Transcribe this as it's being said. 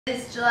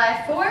It's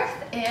July 4th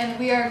and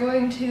we are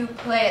going to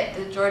play at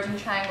the Georgian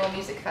Triangle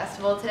Music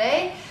Festival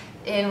today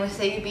in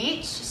Wasaga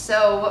Beach.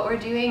 So what we're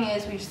doing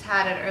is we just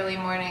had an early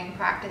morning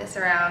practice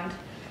around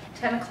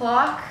 10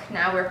 o'clock.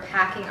 Now we're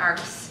packing our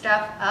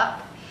stuff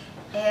up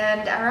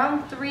and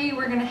around 3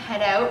 we're gonna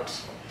head out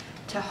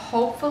to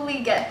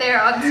hopefully get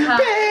there on time.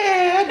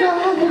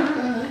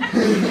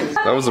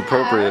 That was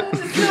appropriate.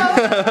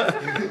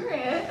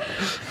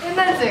 And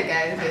that's it,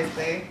 guys,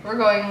 basically. We're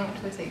going to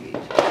Wasaga Beach.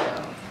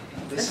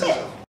 So that's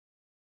it.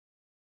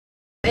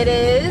 It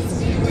is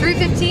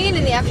 3:15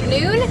 in the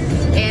afternoon,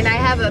 and I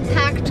have a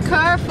packed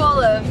car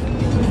full of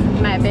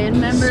my band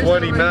members.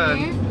 Sweaty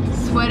men.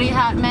 Sweaty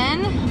hot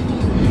men.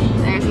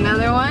 There's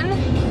another one.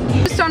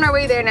 Just on our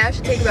way there now. It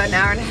should take about an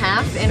hour and a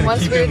half, and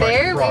once we're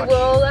there, we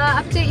will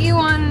update you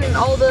on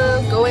all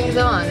the goings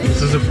on.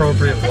 This is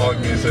appropriate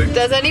vlog music.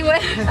 Does anyone,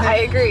 I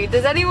agree,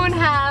 does anyone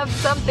have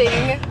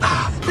something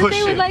that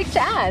they would like to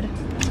add?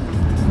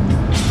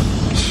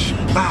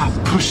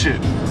 Push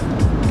it.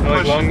 I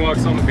like long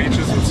walks on the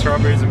beaches with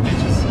strawberries and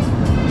peaches.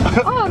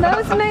 Oh, that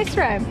was a nice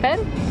rhyme, Ben.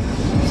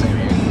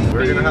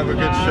 We're gonna have a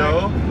good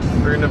show.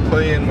 We're gonna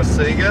play in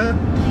Wasaga.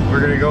 We're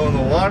gonna go in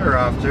the water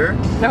after.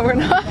 No, we're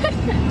not.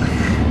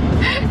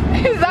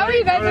 Is that what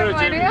you guys are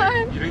planning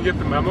on? You didn't get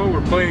the memo?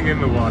 We're playing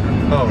in the water.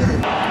 Oh.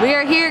 We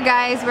are here,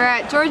 guys. We're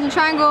at Georgian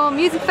Triangle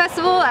Music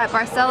Festival at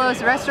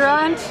Barcelos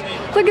Restaurant.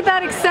 Look at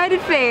that excited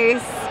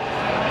face.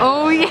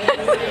 Oh,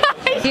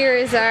 yeah. Here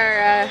is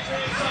our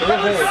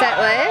set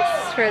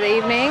list for the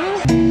evening.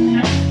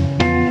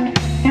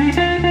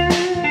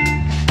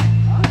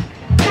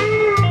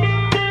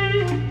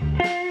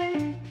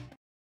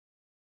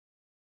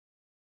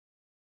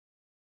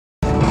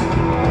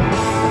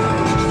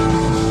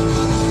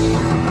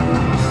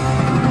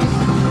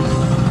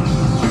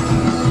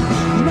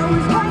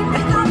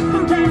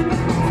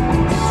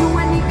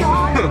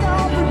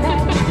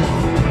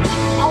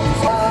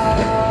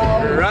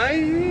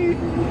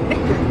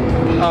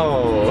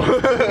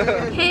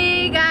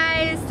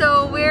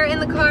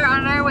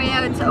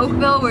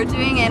 We're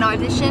doing an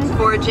audition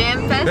for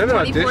Jam Fest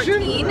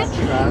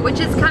 2014, which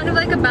is kind of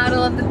like a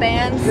battle of the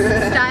bands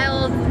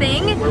style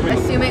thing.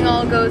 Assuming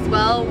all goes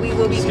well, we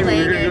will be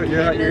playing in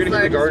Canada's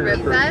largest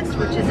rib fest,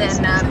 which is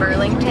in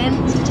Burlington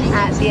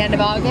at the end of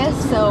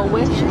August. So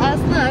wish us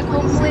luck.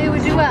 Hopefully we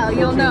do well.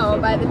 You'll know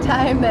by the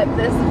time that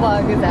this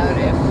vlog is out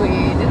if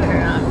we did it or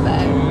not.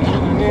 But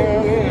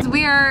yeah.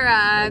 We are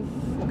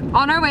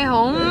on our way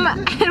home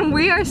and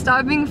we are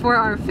stopping for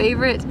our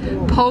favorite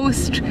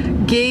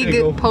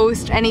post-gig,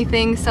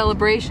 post-anything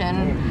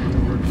celebration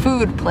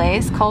food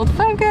place called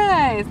Five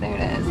Guys. There it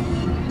is.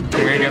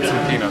 We're gonna get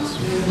some peanuts.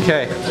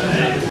 Okay.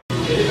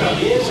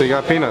 So you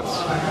got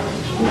peanuts.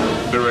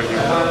 They're right here.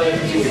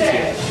 As you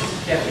can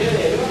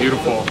see.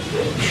 Beautiful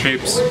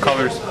shapes,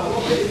 colors,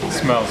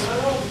 smells.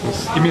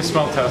 Give me a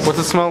smell test. What's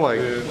it smell like?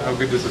 How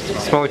good does it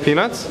smell? Smell like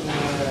peanuts?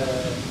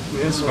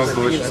 It smells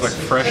delicious, like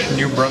fresh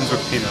New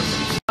Brunswick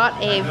peanuts. Got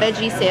a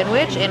veggie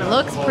sandwich and it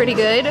looks pretty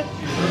good.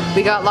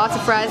 We got lots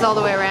of fries all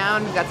the way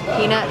around. We got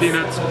some peanuts.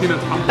 Peanuts.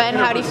 Ben,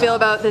 how do you feel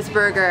about this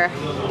burger?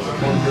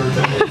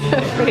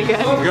 Pretty good.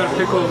 We got a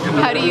pickle.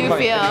 How do you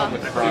feel?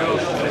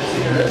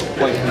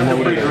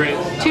 Pretty great.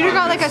 Tudor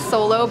got like a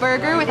solo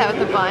burger without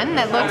the bun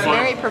that looks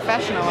very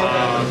professional.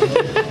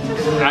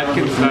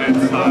 Atkins diet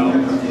style.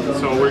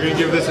 So we're gonna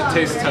give this a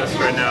taste test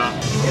right now.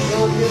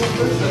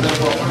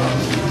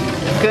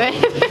 Good.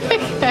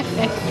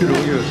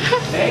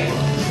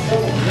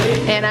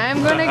 And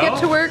I'm gonna get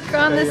to work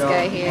on this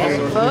guy here,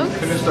 folks.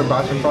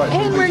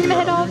 And we're gonna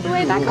head all the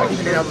way back home.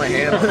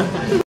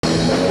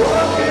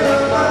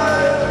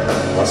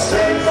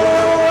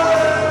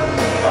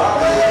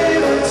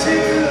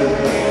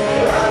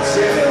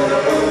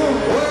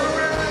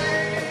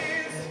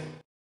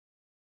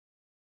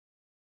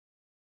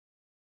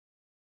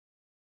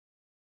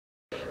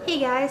 Hey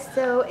guys,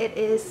 so it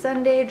is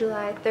Sunday,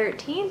 July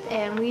 13th,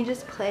 and we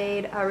just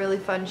played a really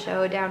fun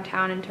show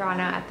downtown in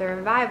Toronto at the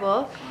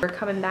Revival. We're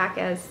coming back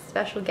as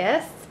special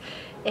guests,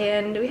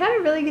 and we had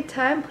a really good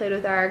time, played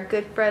with our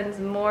good friends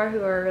Moore,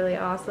 who are really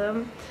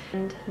awesome.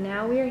 And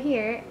now we are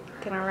here,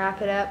 gonna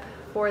wrap it up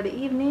for the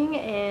evening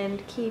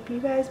and keep you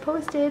guys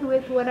posted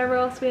with whatever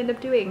else we end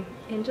up doing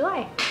in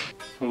July.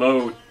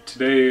 Hello,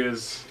 today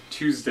is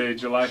Tuesday,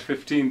 July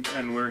 15th,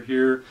 and we're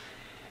here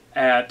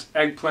at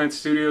Eggplant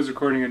Studios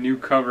recording a new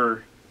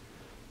cover.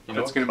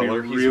 That's going to be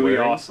really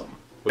awesome.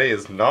 Today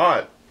is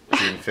not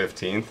June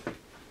 15th,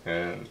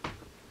 and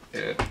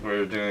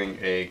we're doing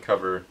a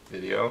cover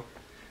video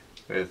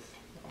with...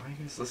 Why are you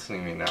guys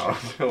listening to me now? I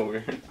feel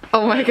weird.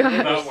 Oh my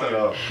god.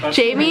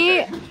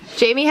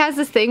 Jamie has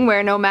this thing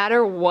where no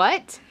matter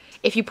what,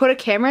 if you put a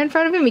camera in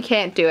front of him, he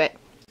can't do it.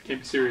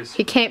 Can't be serious.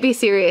 He can't be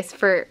serious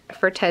for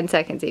 10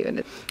 seconds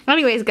even.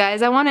 Anyways,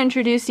 guys, I want to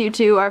introduce you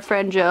to our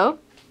friend Joe.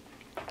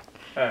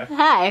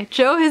 Hi.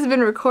 Joe has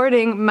been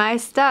recording my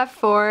stuff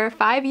for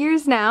 5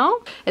 years now,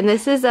 and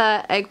this is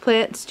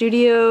Eggplant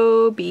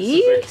Studio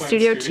B,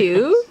 Studio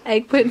 2,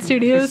 Eggplant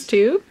Studios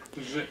 2.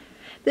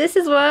 This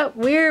is what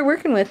we're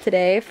working with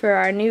today for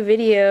our new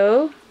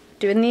video,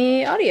 doing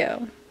the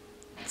audio.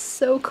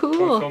 So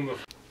cool.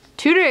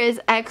 Tudor is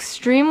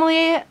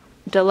extremely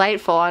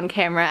delightful on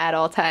camera at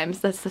all times.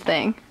 That's the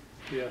thing.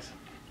 Yes.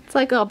 It's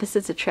like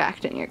opposites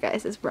attract in your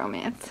guys'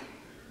 bromance.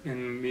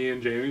 In me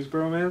and Jamie's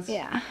bromance?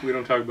 Yeah. We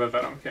don't talk about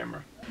that on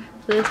camera.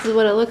 So this is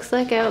what it looks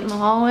like out in the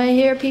hallway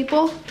here,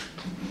 people.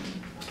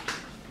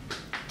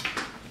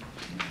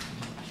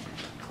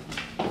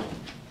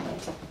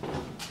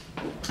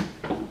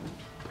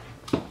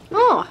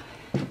 Oh!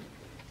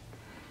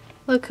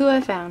 Look who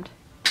I found.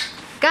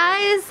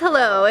 Guys,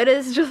 hello. It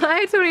is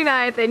July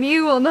 29th and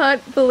you will not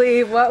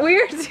believe what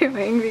we are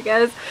doing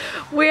because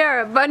we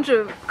are a bunch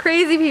of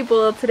crazy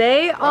people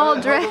today,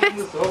 all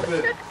dressed.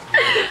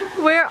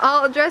 We're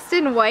all dressed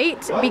in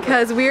white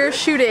because we're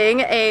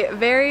shooting a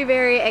very,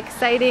 very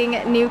exciting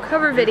new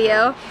cover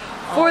video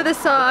for the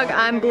song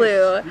I'm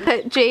Blue.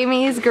 At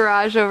Jamie's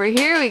garage over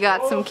here, we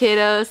got some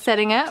kiddos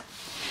setting up.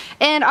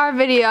 And our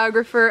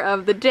videographer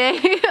of the day,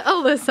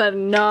 Alyssa,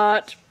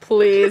 not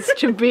pleased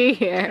to be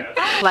here.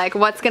 Like,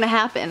 what's gonna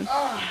happen?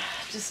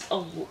 Just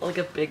like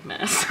a big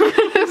mess.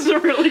 It's a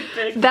really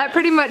big mess. That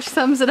pretty much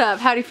sums it up.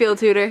 How do you feel,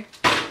 Tudor?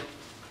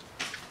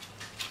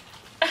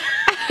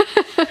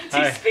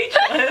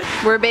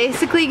 We're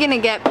basically gonna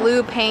get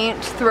blue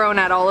paint thrown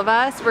at all of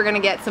us. We're gonna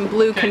get some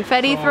blue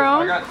confetti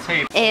thrown.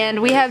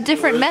 And we have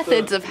different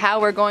methods of how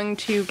we're going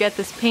to get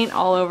this paint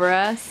all over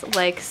us,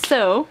 like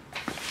so.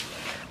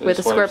 With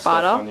a squirt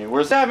bottle.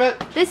 Where's that?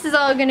 This is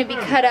all gonna be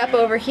cut up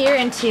over here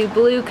into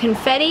blue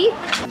confetti. It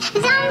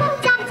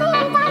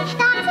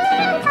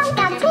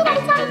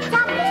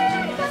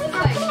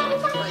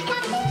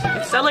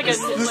sounds like a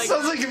This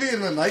sounds like you'd be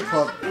in a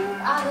nightclub.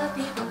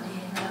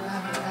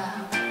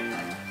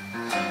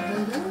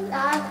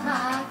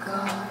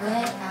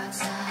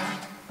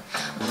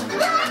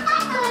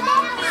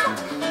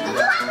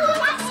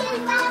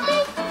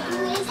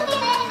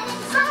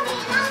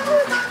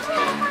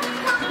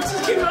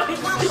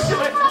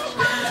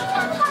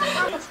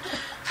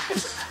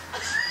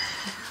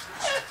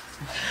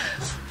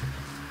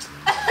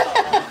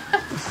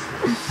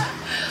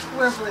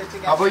 We're blue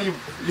together. How about you?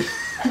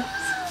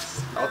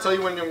 I'll tell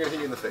you when I'm gonna hit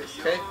you in the face,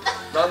 okay?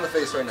 Not in the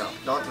face right now.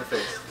 Not in the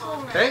face.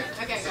 Okay?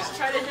 Okay, just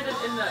try to hit it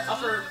in the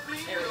upper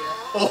area.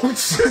 Oh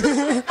shit!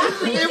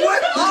 It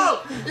went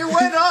up! It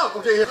went up!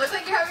 Okay. Looks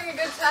like you're having a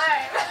good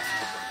time.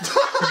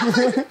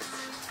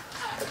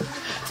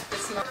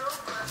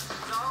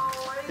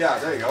 Yeah,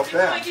 there you go. Keep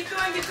going, keep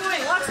going, keep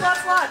going. Lots,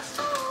 lots, lots.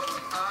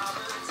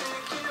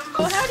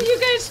 Well, how do you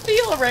guys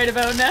feel right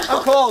about now?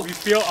 I'm cold. We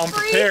feel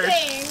unprepared,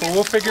 Freezing. but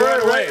we'll figure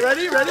out a way.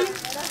 Ready? Ready?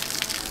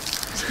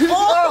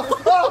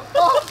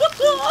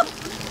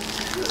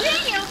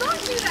 Daniel, don't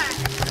do that.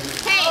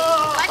 Hey,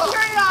 let's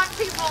turn it on,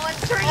 people.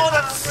 Let's turn it on. Oh,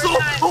 that's so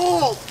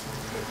cold!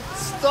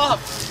 Stop!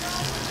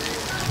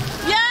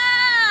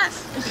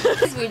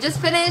 Yes! We just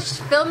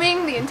finished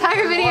filming the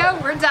entire video.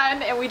 We're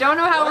done, and we don't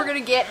know how we're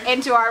gonna get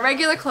into our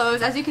regular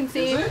clothes. As you can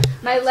see,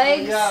 my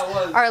legs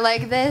are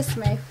like this.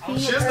 My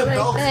feet are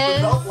like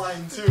this. The belt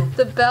line too.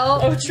 The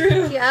belt. Oh,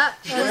 true. Yeah,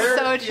 that's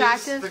so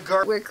attractive.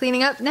 We're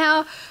cleaning up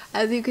now.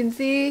 As you can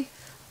see,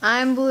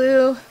 I'm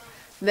blue.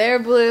 They're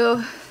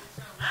blue.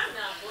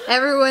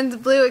 Everyone's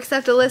blue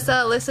except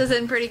Alyssa. Alyssa's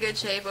in pretty good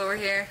shape over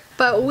here.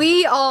 But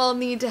we all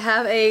need to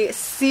have a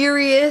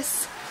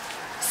serious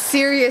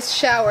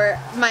shower.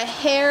 My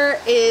hair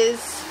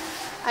is,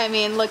 I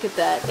mean, look at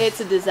that. It's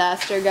a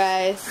disaster,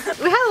 guys.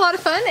 We had a lot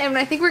of fun, and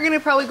I think we're gonna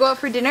probably go out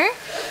for dinner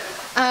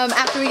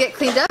after we get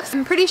cleaned up.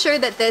 I'm pretty sure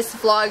that this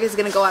vlog is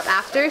gonna go up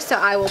after, so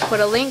I will put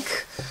a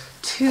link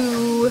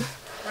to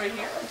Right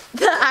here?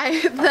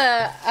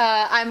 the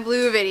I'm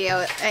Blue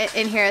video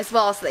in here as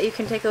well, so that you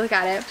can take a look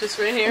at it. Just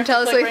right here? And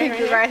tell us Like what you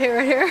think. Right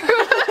here.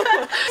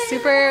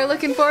 Super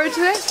looking forward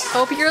to it.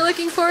 Hope you're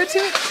looking forward to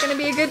it. It's gonna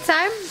be a good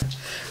time.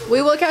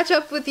 We will catch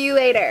up with you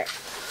later.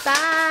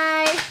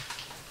 Bye!